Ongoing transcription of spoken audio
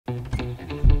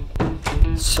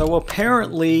So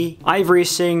apparently,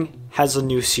 iRacing has a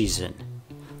new season.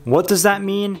 What does that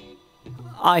mean?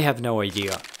 I have no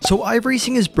idea. So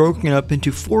iRacing is broken up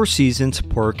into 4 seasons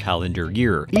per calendar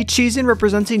year. Each season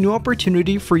represents a new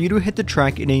opportunity for you to hit the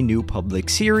track in a new public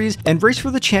series and race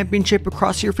for the championship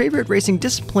across your favorite racing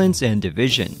disciplines and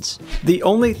divisions. The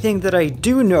only thing that I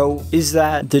do know is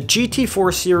that the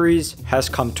GT4 series has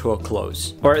come to a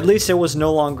close. Or at least it was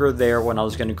no longer there when I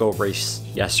was going to go race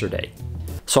yesterday.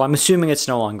 So I'm assuming it's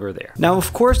no longer there. Now,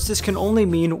 of course, this can only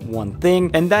mean one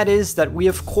thing, and that is that we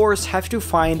of course have to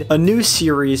find a new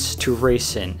series to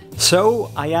race in.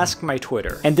 So I asked my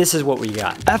Twitter, and this is what we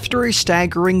got. After a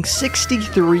staggering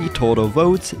 63 total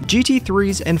votes,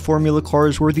 GT3s and Formula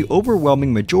cars were the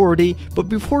overwhelming majority, but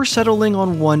before settling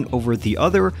on one over the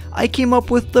other, I came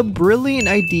up with the brilliant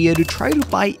idea to try to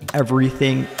buy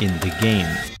everything in the game.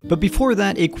 But before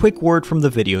that, a quick word from the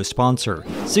video sponsor.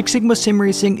 Six Sigma Sim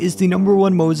Racing is the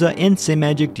 #1 Moza and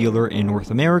SimMagic dealer in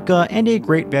North America and a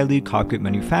great value cockpit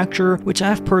manufacturer, which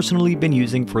I've personally been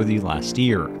using for the last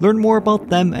year. Learn more about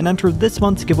them and enter this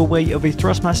month's giveaway of a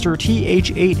Thrustmaster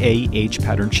TH8A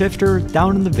H-pattern shifter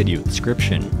down in the video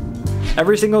description.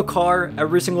 Every single car,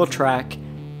 every single track,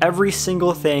 every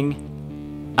single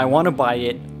thing, I want to buy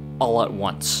it all at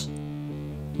once.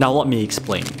 Now let me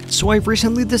explain. So I've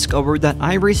recently discovered that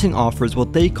iRacing offers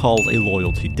what they call a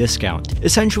loyalty discount.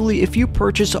 Essentially, if you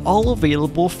purchase all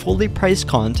available fully priced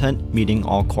content, meaning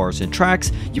all cars and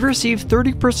tracks, you receive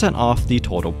 30% off the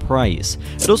total price.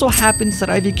 It also happens that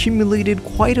I've accumulated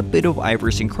quite a bit of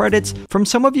iRacing credits from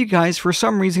some of you guys for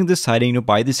some reason deciding to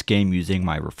buy this game using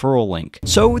my referral link.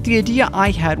 So the idea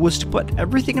I had was to put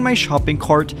everything in my shopping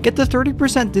cart, get the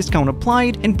 30% discount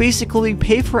applied, and basically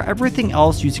pay for everything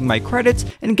else using my credits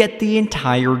and get the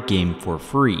entire game for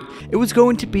free. It was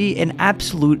going to be an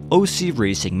absolute OC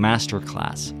Racing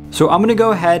masterclass. So I'm gonna go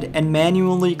ahead and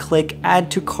manually click add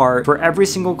to cart for every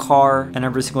single car and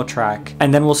every single track,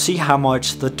 and then we'll see how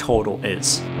much the total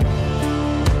is.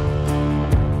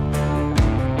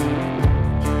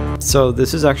 So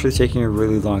this is actually taking a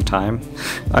really long time.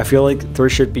 I feel like there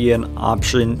should be an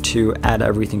option to add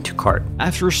everything to cart.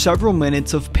 After several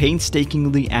minutes of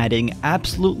painstakingly adding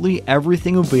absolutely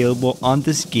everything available on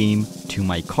this game to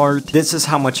my cart, this is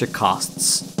how much it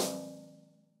costs.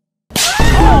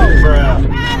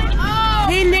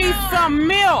 He needs some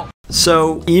milk!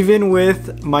 So even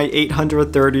with my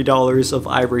 $830 of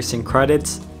iRacing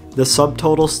credits, the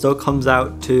subtotal still comes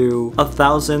out to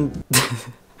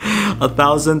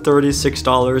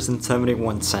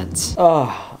 $1,036.71.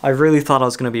 Oh, I really thought I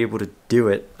was gonna be able to do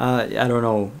it. I don't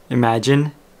know.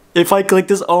 Imagine if I click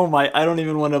this. Oh my! I don't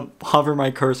even want to hover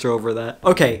my cursor over that.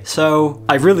 Okay, so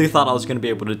I really thought I was gonna be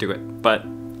able to do it, but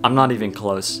I'm not even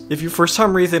close. If you for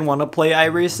some reason want to play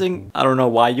iRacing, I don't know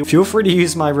why, you feel free to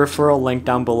use my referral link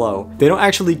down below. They don't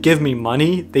actually give me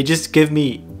money. They just give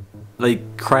me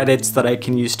like credits that I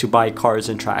can use to buy cars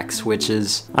and tracks, which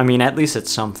is, I mean, at least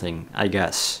it's something, I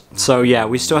guess. So yeah,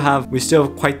 we still have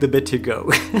quite the bit to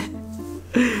go.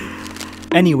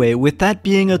 Anyway, with that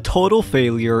being a total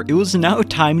failure, it was now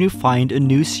time to find a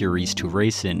new series to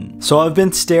race in. So I've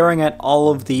been staring at all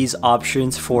of these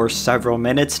options for several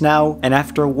minutes now, and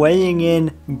after weighing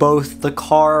in both the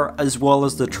car as well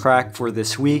as the track for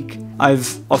this week,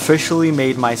 I've officially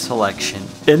made my selection.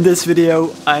 In this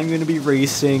video, I'm going to be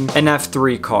racing an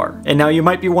F3 car. And now you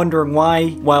might be wondering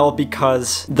why? Well,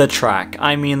 because the track.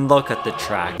 I mean, look at the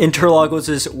track. Interlagos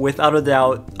is without a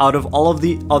doubt, out of all of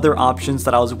the other options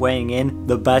that I was weighing in,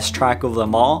 the best track of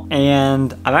them all,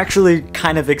 and I'm actually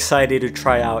kind of excited to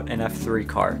try out an F3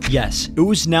 car. Yes, it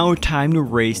was now time to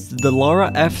race the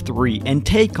Lara F3 and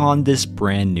take on this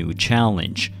brand new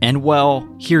challenge. And well,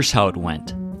 here's how it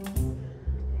went.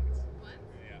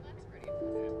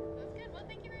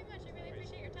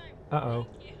 Uh-oh.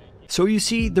 So you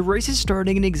see, the race is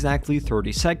starting in exactly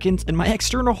 30 seconds, and my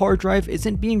external hard drive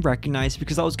isn't being recognized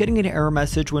because I was getting an error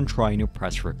message when trying to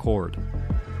press record.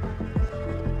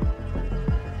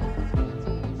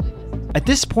 At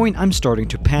this point, I'm starting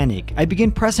to panic. I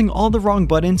begin pressing all the wrong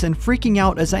buttons and freaking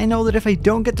out as I know that if I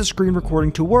don't get the screen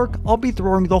recording to work, I'll be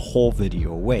throwing the whole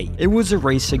video away. It was a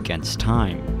race against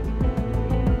time.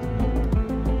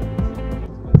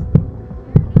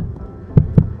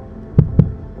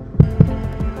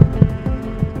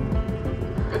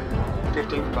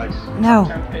 No.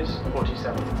 Temp is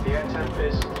 47. The air temp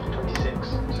is 26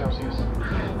 Celsius.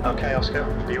 Okay, Oscar,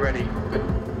 are you ready?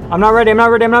 I'm not ready, I'm not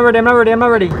ready, I'm not ready, I'm not ready, I'm not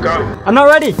ready. Go. I'm not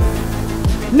ready.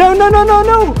 No, no, no, no,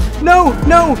 no. No,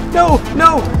 no, no,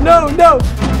 no, no, no.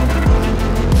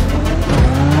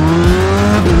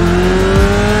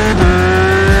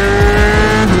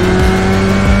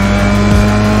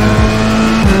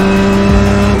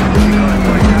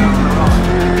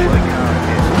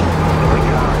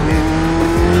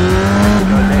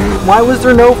 Why was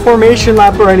there no formation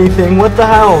lap or anything? What the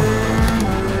hell?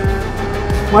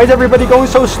 Why is everybody going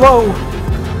so slow?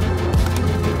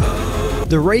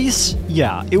 The race,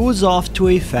 yeah, it was off to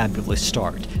a fabulous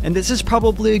start, and this is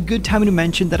probably a good time to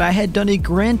mention that I had done a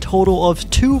grand total of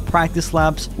 2 practice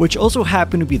laps, which also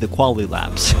happened to be the quali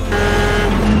laps.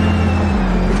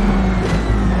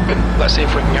 Let's see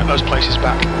if we can get those places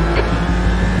back.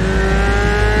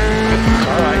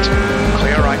 All right,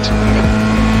 clear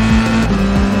right.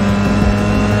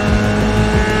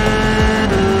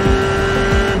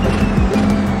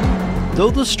 Though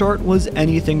the start was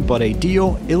anything but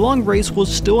ideal, a long race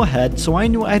was still ahead, so I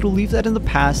knew I had to leave that in the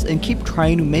past and keep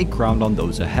trying to make ground on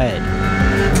those ahead.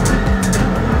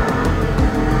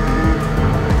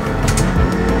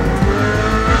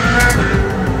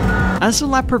 As the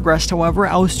lap progressed, however,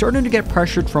 I was starting to get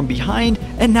pressured from behind,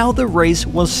 and now the race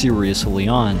was seriously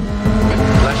on.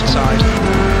 Left side.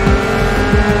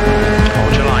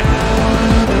 Hold your line.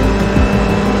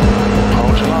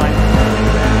 Hold your line.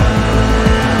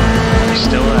 He's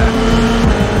still there.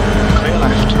 Clear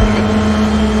left.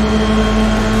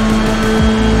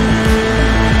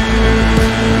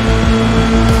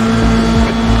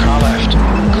 Car left.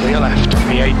 Clear left.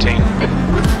 V18.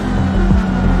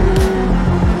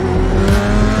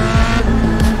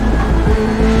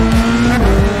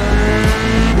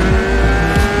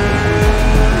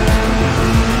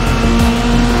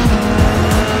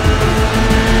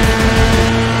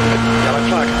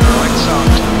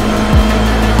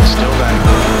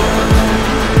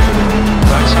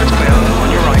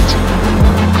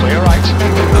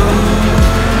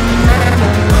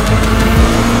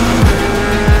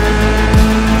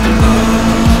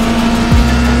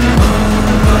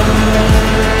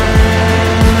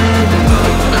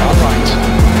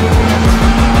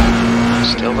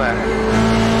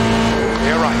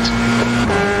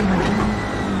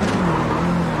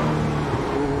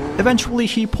 Eventually,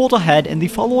 he pulled ahead, and the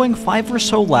following 5 or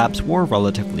so laps were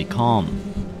relatively calm.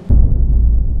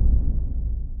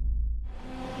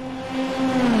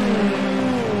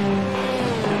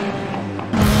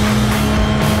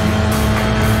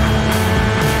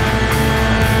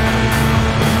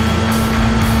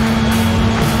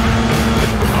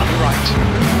 On your right.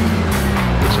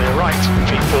 Clear right,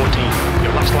 V14.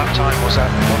 Your last lap time was at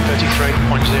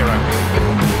 1:33.0.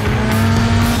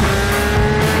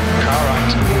 Car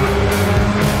right.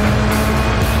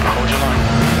 Hold your line.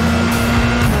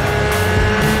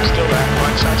 Still there,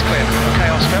 right side's clear. Okay,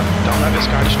 Oscar, don't let this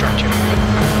guy distract you.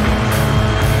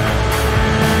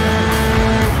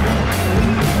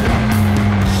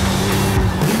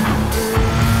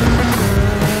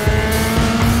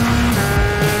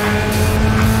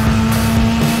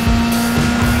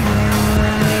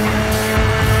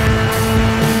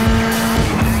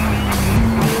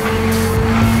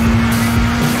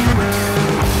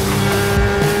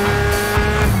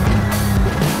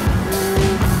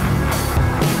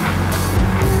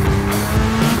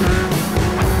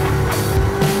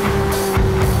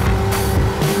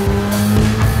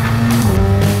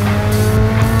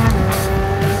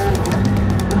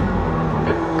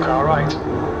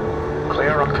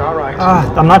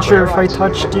 I'm not sure if I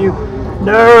touched you.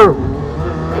 No!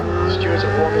 Stewards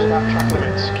at warmers about track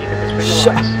limits. Keep it between the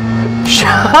lines.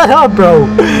 Shut up, bro!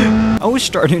 I was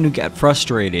starting to get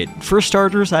frustrated. For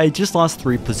starters, I had just lost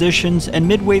 3 positions, and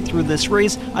midway through this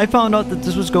race, I found out that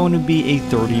this was going to be a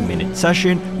 30-minute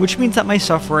session, which means that my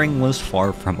suffering was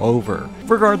far from over.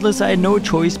 Regardless, I had no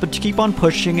choice but to keep on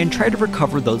pushing and try to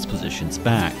recover those positions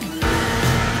back.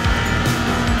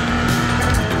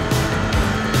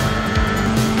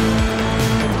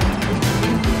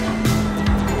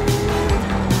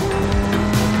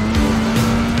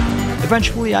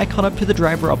 Eventually, I caught up to the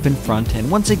driver up in front, and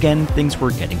once again, things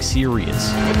were getting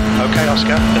serious. Okay,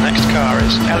 Oscar, the next car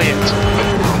is Elliot.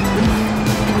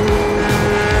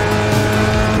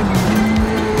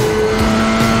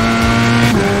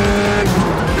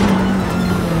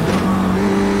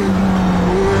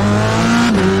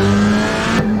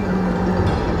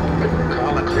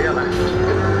 Carla, clear left.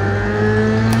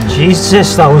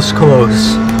 Jesus, that was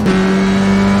close.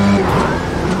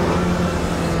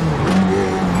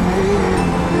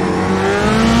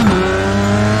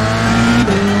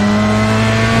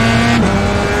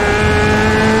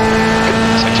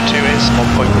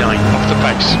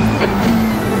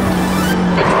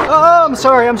 Oh, I'm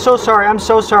sorry, I'm so sorry, I'm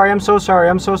so sorry, I'm so sorry,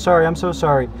 I'm so sorry, I'm so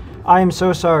sorry. I am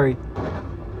so sorry.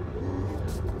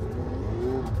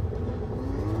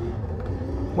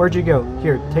 Where'd you go?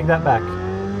 Here, take that back.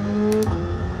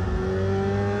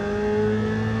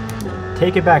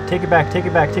 Take it back, take it back, take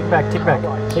it back, take it back, take it back.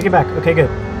 Take it back, okay, good.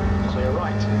 Clear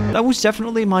right. That was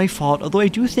definitely my fault, although I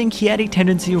do think he had a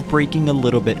tendency of braking a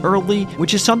little bit early,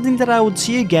 which is something that I would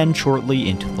see again shortly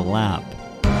into the lap.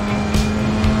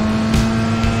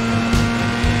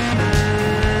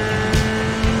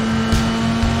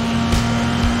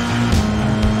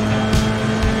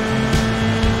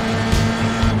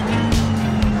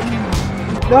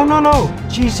 No, no, no!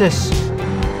 Jesus!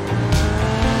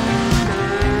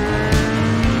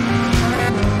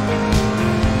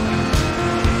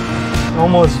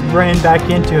 Almost ran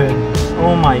back into it.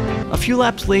 Oh my. A few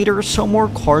laps later, some more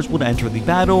cars would enter the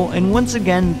battle, and once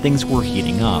again, things were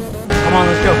heating up. Come on,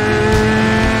 let's go.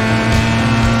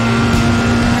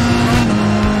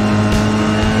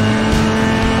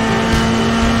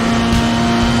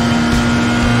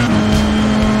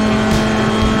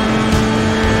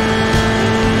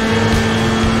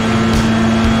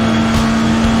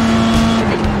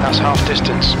 That's half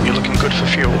distance. You're looking good for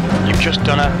fuel. You've just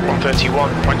done a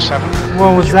 131.7.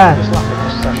 What was that?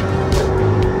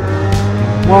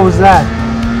 What was that?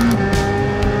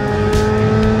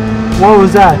 What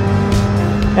was that?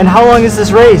 And how long is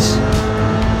this race?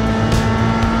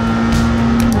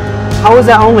 How is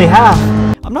that only half?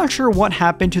 I'm not sure what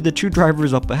happened to the two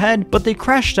drivers up ahead, but they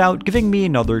crashed out, giving me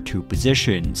another 2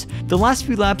 positions. The last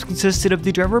few laps consisted of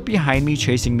the driver behind me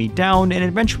chasing me down and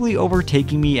eventually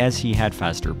overtaking me as he had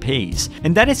faster pace,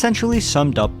 and that essentially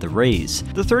summed up the race.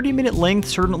 The 30-minute length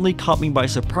certainly caught me by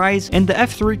surprise, and the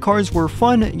F3 cars were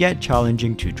fun yet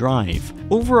challenging to drive.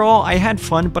 Overall, I had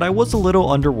fun, but I was a little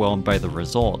underwhelmed by the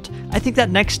result. I think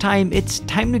that next time, it's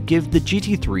time to give the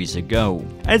GT3s a go.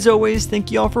 As always,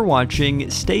 thank you all for watching,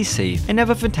 stay safe, and have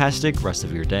a fantastic rest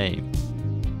of your day.